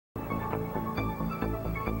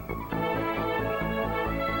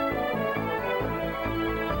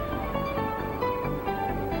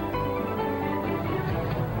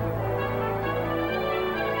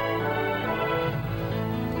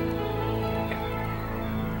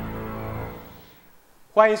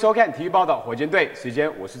欢迎收看体育报道火箭队时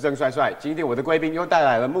间，我是郑帅帅。今天我的贵宾又带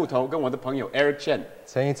来了木头跟我的朋友 Eric Chen。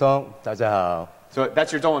陈一聪，大家好。So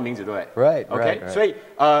that's your 中文名字对不对 Right, OK， right. 所以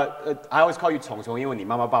I always call you 虫虫，因为你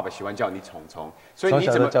妈妈爸爸喜欢叫你虫虫，所以你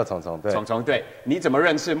怎么叫虫虫？对，虫虫对，你怎么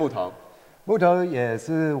认识木头？木头也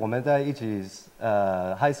是我们在一起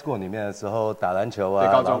high school 里面的时候打篮球啊，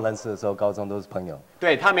对，高中然后认识的时候，高中都是朋友。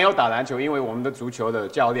对他没有打篮球，因为我们的足球的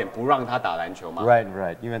教练不让他打篮球嘛。Right,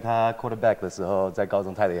 right， 因为他 quarterback 的时候在高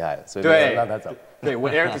中太厉害了，所以对，让他走。对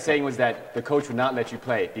，what Eric is saying was that the coach would not let you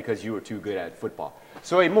play because you were too good at football。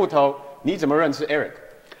所以木头，你怎么认识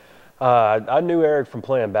Eric？I knew Eric from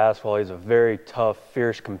playing basketball. He's a very tough,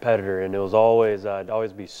 fierce competitor, and it was always I'd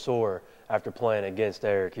always be sore after playing against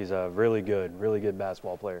Eric. He's a really good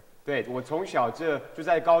basketball player. 对，我从小就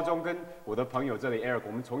在高中跟我的朋友这里 Eric，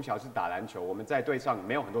 我们从小是打篮球，我们在队上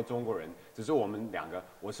没有很多中国人，只是我们两个。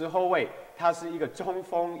我是后卫，他是一个中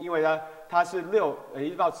锋，因为他是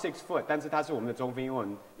he's about 6 foot， 但是他是我们的中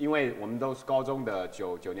锋，因为我们都是高中的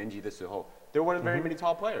九年级的时候 ，there weren't very many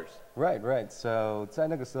tall players. Right, right. So 在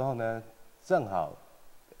那个时候呢，正好。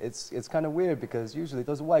It's kind of weird because usually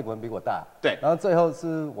都是外国人比我大，对，然后最后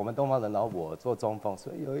是我们东方人，然后我做中锋，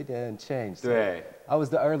所以有一点 change。对 ，I was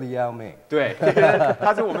the early Yao Ming。对，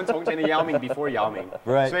他是我们从前的姚明 before 姚明。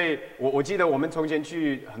Right。所以我记得我们从前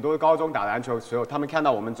去很多高中打篮球的时候，他们看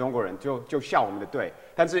到我们中国人就笑我们的队，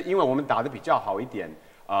但是因为我们打得比较好一点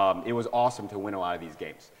，it was awesome to win a lot of these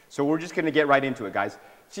games. So we're just gonna get right into it, guys.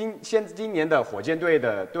 今年的火箭队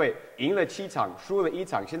的队赢了7场，输了1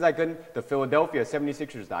场，现在跟 The Philadelphia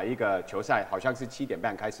 76ers 打一个球赛，好像是7点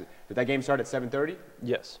半开始。Did that game start at 7:30?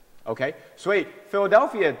 Yes. OK， 所以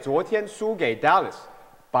Philadelphia 昨天输给 Dallas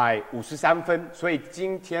by 53分，所以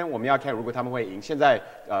今天我们要看如果他们会赢。现在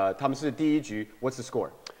他们是第一局 ，What's the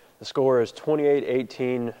score? The score is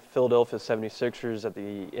 28-18 Philadelphia 76ers at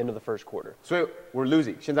the end of the first quarter. 所以 we're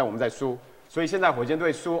losing， 现在我们在输。所以现在火箭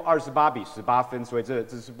队输28-18分，所以这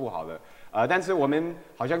是不好的。但是我们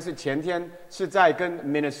好像是前天是在跟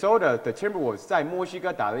Minnesota 的 Timberwolves 在墨西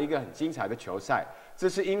哥打了一个很精彩的球赛。这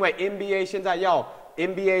是因为 NBA 现在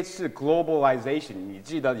NBA 是 globalization， 你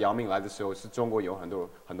记得姚明来的时候是中国有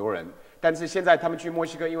很多人，但是现在他们去墨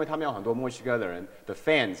西哥，因为他们有很多墨西哥的人的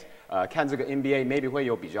fans，看这个 NBA maybe 会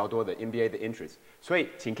有比较多的 NBA 的 interest， 所以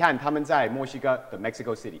请看他们在墨西哥的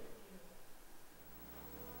Mexico City。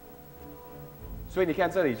所以你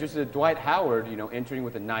看这里就是 Dwight Howard，entering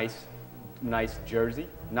with a nice jersey,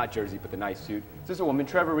 not jersey but the nice suit。这是我们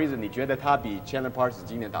Trevor Ariza， 你觉得他比 Chandler Parsons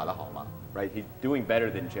今年打得好吗 ？Right, he's doing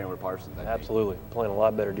better than Chandler Parsons. Absolutely, playing a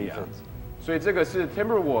lot better defense. 所以这个是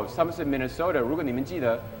Timberwolves， 他们是 Minnesota。如果你们记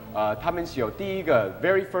得，他们有第一个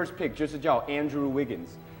very first pick 就是叫 Andrew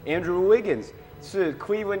Wiggins。Andrew Wiggins 是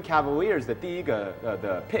Cleveland Cavaliers 的第一个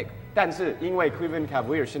的 pick， 但是因为 Cleveland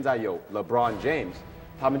Cavaliers 现在有 LeBron James，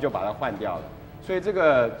 他们就把它换掉了。所以这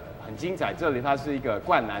个很精彩，这里它是一个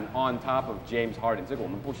灌篮 on top of James Harden， 这个我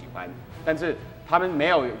们不喜欢，但是他们没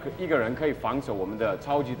有一个人可以防守我们的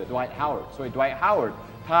超级的 Dwight Howard， 所以 Dwight Howard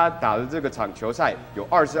他打的这个场球赛有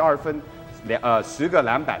22分，10个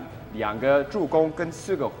篮板，2个助攻跟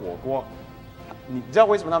4个火锅。你知道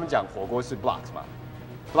为什么他们讲火锅是 blocks 吗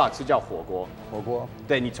 ？Blocks 是叫火锅。火锅。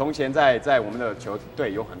对，你从前在我们的球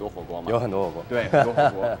队有很多火锅吗？有很多火锅。对，很多火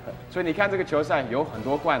锅。所以你看这个球赛有很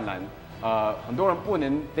多灌篮。很多人不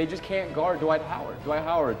能 ，they just can't guard Dwight Howard。Dwight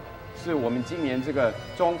Howard 是我们今年这个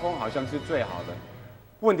中锋好像是最好的。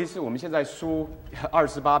问题是我们现在输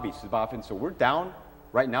28-18分 ，so we're down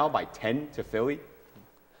right now by 10 to Philly.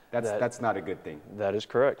 That's not a good thing. That is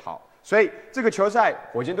correct. 好，所以这个球赛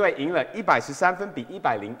火箭队赢了113分比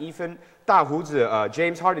101分。大胡子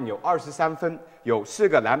James Harden 有23分，有4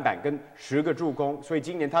个篮板跟10个助攻，所以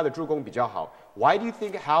今年他的助攻比较好。Why do you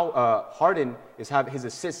think Harden his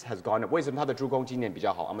assists has gone up？ 为什么他的助攻今年比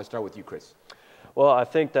较好 ？I'm gonna start with you, Chris. Well, I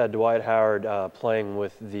think that Dwight Howard playing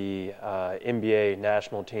with the NBA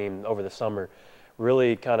national team over the summer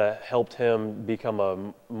really kind of helped him become a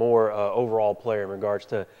more overall player in regards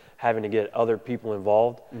to having to get other people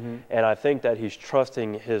involved. And I think that he's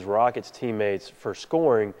trusting his Rockets teammates for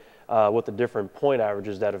scoring with the different point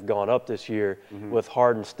averages that have gone up this year, with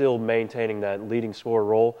Harden still maintaining that leading scorer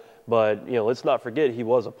role. But let's not forget he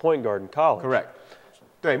was a point guard in college. Correct.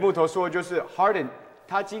 对，木头说就是 Harden，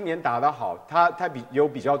 他今年打得好，他有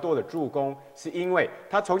比较多的助攻，是因为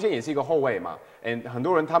他从前也是一个后卫嘛。很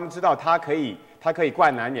多人他们知道他可以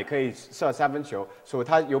灌篮，也可以射3分球，所以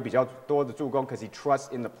他有比较多的助攻。Because he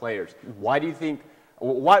trusts in the players. Why do you think?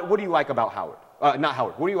 What do you like about Howard? Not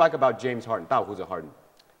Howard. What do you like about James Harden? 大胡子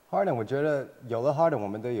Harden。Harden， 我觉得有了 Harden， 我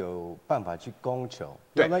们都有办法去攻球。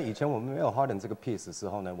对。那以前我们没有 Harden 这个 piece 的时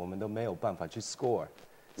候呢，我们都没有办法去 score。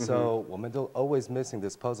So 我们都 always missing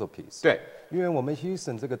this puzzle piece。对，因为我们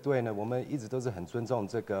Houston 这个队呢，我们一直都是很尊重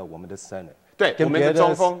这个我们的 center。对，我们的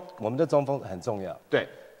中锋，我们的中锋很重要。对，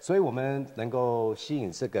所以我们能够吸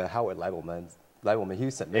引这个 Howard 来我们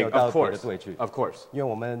Houston， 没有到别的队去。Of course， 因为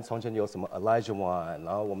我们从前有什么 Elijah Wan， 然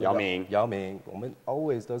后我们姚明，我们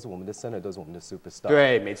always 都是我们的 center， 都是我们的 superstar。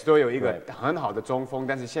对，每次都有一个很好的中锋，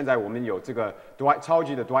但是现在我们有这个超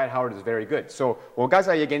级的 Dwight Howard is very good。So 我刚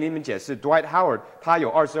才也给你们解释 ，Dwight Howard 他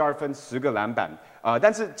有22分，10个篮板。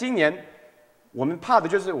但是今年我们怕的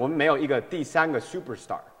就是我们没有一个第三个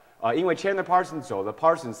superstar。因为 Chandler Parsons 走了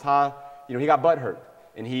 ，Parsons 他 he got butt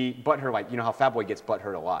hurt，and he butt hurt like how Fat Boy gets butt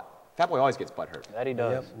hurt a lot。Fat Boy always gets butt hurt. That he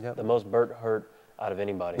does. Yep. The most butt hurt out of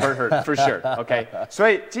anybody. Butt hurt for sure. OK. 所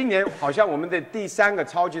以今年好像我们的第三个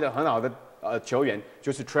超级的很好的球员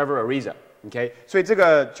就是 Trevor Ariza。OK. 所以这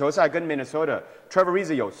个球赛跟 Minnesota，Trevor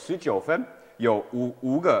Ariza 有19分，有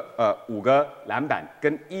五个篮板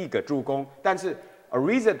跟1个助攻。但是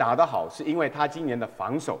Ariza 打得好，是因为他今年的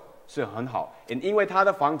防守是很好，因为他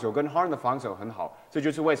的防守跟 Harden 的防守很好，这就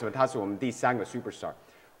是为什么他是我们第三个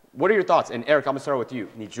superstar。What are your thoughts? And Eric, I'm gonna start with you.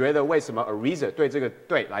 你觉得为什么 Ariza 对这个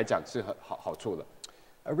队来讲是很好处的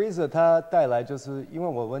 ？Ariza 他带来就是因为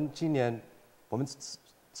我们今年我们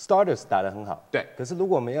starters 打得很好，对。可是如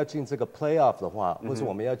果我们要进这个 playoff 的话，或者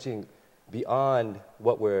我们要进 beyond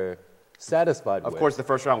what we're satisfied with. Of course, the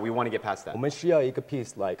first round we want to get past that. 我们需要一个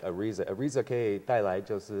piece like Ariza。Ariza 可以带来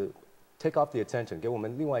就是 take off the attention， 给我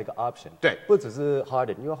们另外一个 option。对，不只是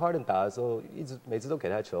Harden， 因为 Harden 打的时候每次都给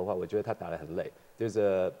他球的话，我觉得他打得很累。There's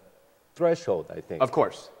a threshold, I think. Of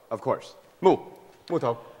course. 木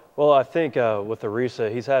头。Well, I think with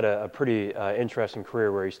Ariza, he's had a pretty interesting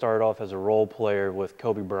career where he started off as a role player with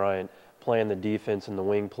Kobe Bryant, playing the defense and the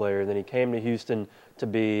wing player. Then he came to Houston to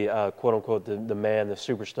be, quote unquote, the man, the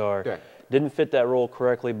superstar. Yeah. Didn't fit that role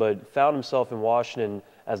correctly, but found himself in Washington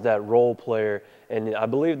as that role player. And I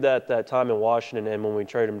believe that time in Washington and when we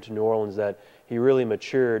traded him to New Orleans, that he really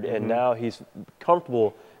matured, and now he's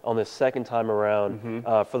comfortable on the second time around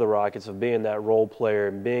for the Rockets of being that role player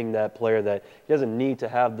and being that player that he doesn't need to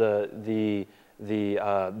have the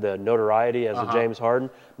notoriety as a James Harden,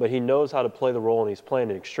 but he knows how to play the role, and he's playing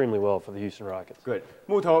it extremely well for the Houston Rockets. Good.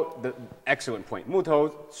 木头 the excellent point. 木头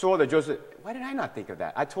说的就是 Why did I not think of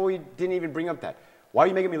that? I told you didn't even bring up that. Why are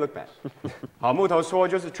you making me look bad? 好，木头说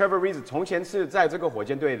就是 Trevor Ariza 从前是在这个火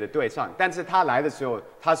箭队的队上，但是他来的时候，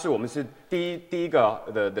我们是第一个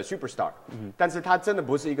的 superstar，但是他真的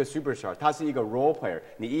不是一个 superstar， 他是一个 role player。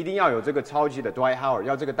你一定要有这个超级的 Dwight Howard，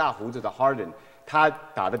 要这个大胡子的 Harden， 他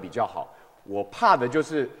打得比较好。我怕的就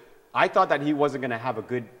是 I thought that he wasn't going to have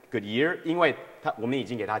a good year， 因为我们已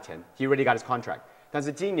经给他钱 ，he already got his contract。但是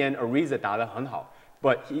今年 Ariza 打得很好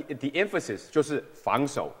 ，but the emphasis 就是防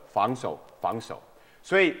守。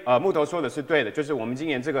所以木头说的是对的，就是我们今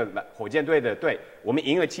年这个火箭队的队，我们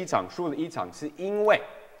赢了7场，输了1场，是因为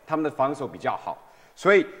他们的防守比较好。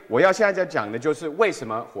所以我要现在讲的就是为什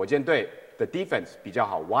么火箭队的 defense 比较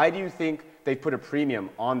好。Why do you think they put a premium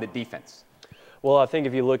on the defense? Well, I think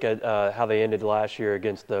if you look at how they ended last year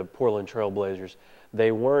against the Portland Trail Blazers,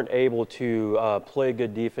 they weren't able to play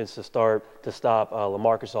good defense to stop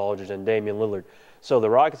LaMarcus Aldridge and Damian Lillard. So the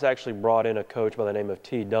Rockets actually brought in a coach by the name of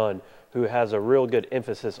T. Dunn, who has a real good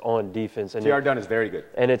emphasis on defense. And T.R. Dunn is very good.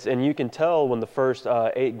 And you can tell when the first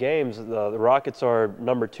 8 games, the Rockets are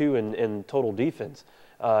number 2 in total defense.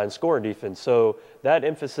 And scoring defense. So that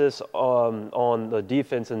emphasis on the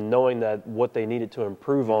defense and knowing that what they needed to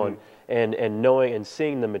improve on and knowing and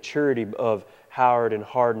seeing the maturity of Howard and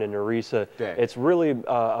Harden and Ariza, it's really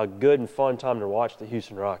a good and fun time to watch the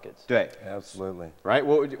Houston Rockets. 对 Absolutely. Right?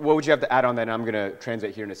 What would you have to add on that? And I'm going to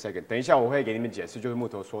translate here in a second. 等一下我会给你们解释就是木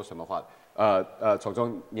头说什么话。从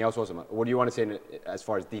中你要说什么 What do you want to say as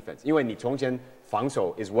far as defense? 因为你从前防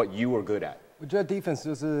守 is what you were good at. 我觉得 defense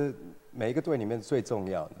就是每一个队里面最重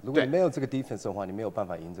要的。如果你没有这个 defense 的话，你没有办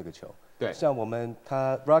法赢这个球。对，像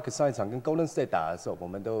他 Rockets 上一场跟 Golden State 打的时候，我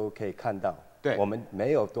们都可以看到，对，我们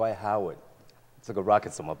没有 Dwight Howard， 这个 Rockets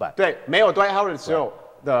怎么办？对，没有 Dwight Howard 的时候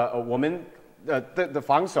我们的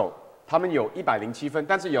防守，他们有107分，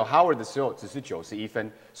但是有 Howard 的时候只是91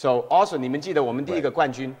分。So also 你们记得我们第一个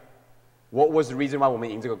冠军 ，What was the reason why 我们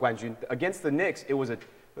赢这个冠军 ？Against the Knicks, it was a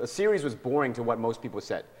series was boring to what most people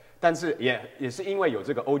said. 但是也是因为有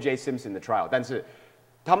这个 O.J. Simpson 的 trial， 但是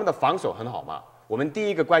他们的防守很好嘛。我们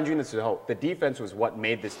第一个冠军的时候 ，the defense was what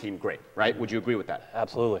made this team great, right? Would you agree with that?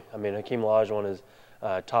 Absolutely. I mean, Hakeem Olajuwon is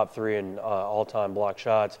top 3 in all-time block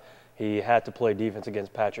shots. he had to play defense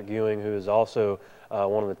against Patrick Ewing, who is also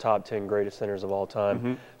one of the top 10 greatest centers of all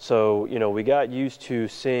time. So, you know, we got used to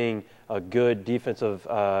seeing a good defensive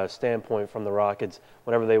standpoint from the Rockets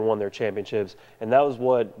whenever they won their championships, and that was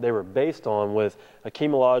what they were based on, with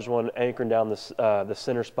Akeem Olajuwon anchoring down the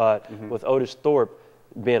center spot, with Otis Thorpe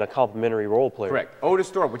being a complementary role player. Correct.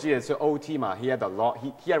 Otis Thorpe 我记得是 OT 嘛 ，he had a long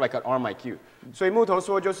he had like an arm IQ。所以木头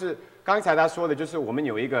说就是刚才他说的，就是我们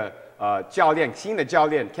有一个教练，新的教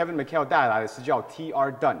练 Kevin McHale 带来的是叫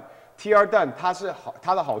TR Dunn。TR Dunn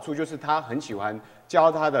他的好处就是他很喜欢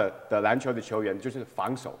教他的篮球的球员就是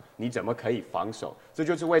防守，你怎么可以防守？这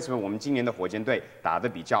就是为什么我们今年的火箭队打得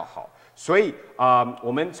比较好。所以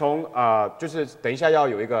我们从就是等一下要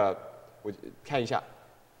有一个，我看一下。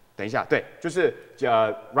等一下，对，就是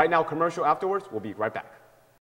right now commercial afterwards, we'll be right back.